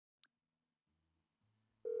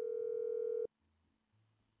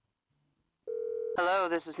Hello,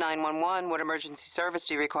 this is 911. What emergency service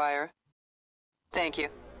do you require? Thank you.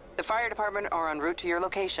 The fire department are en route to your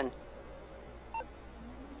location.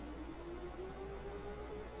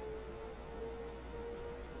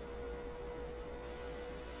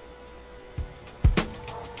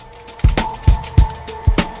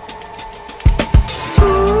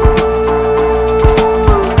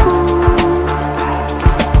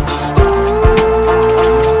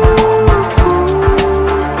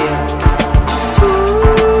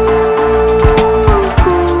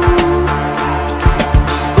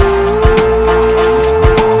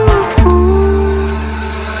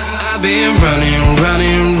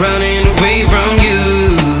 Running away from you.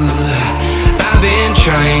 I've been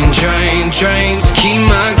trying to keep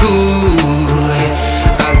my cool.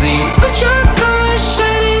 I see what your colors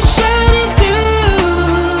shining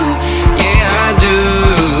through. Yeah, I do,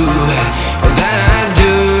 that I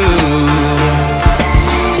do.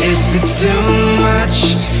 Is it too much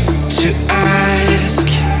to ask?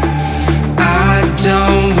 I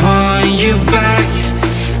don't want you back.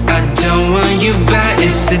 I don't want you back.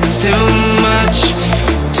 Is it too much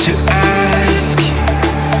to ask?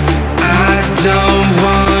 I don't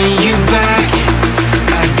want you back.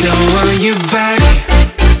 I don't want you back.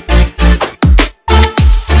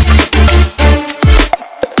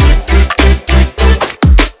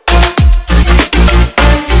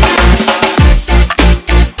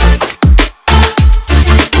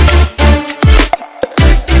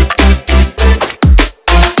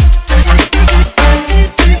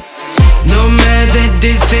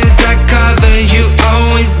 Distance I cover, you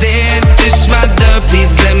always there. This mother, please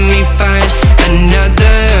let me find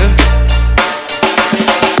another.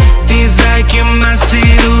 Feels like you're my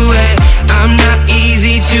silhouette. I'm not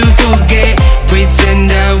easy to forget. Pretend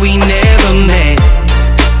that we never met.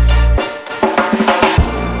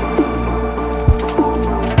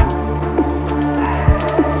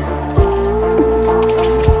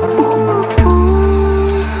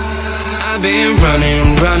 I've been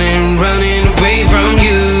running away from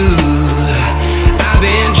you. I've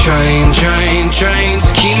been trying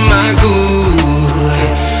to keep my cool.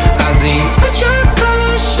 I see what you're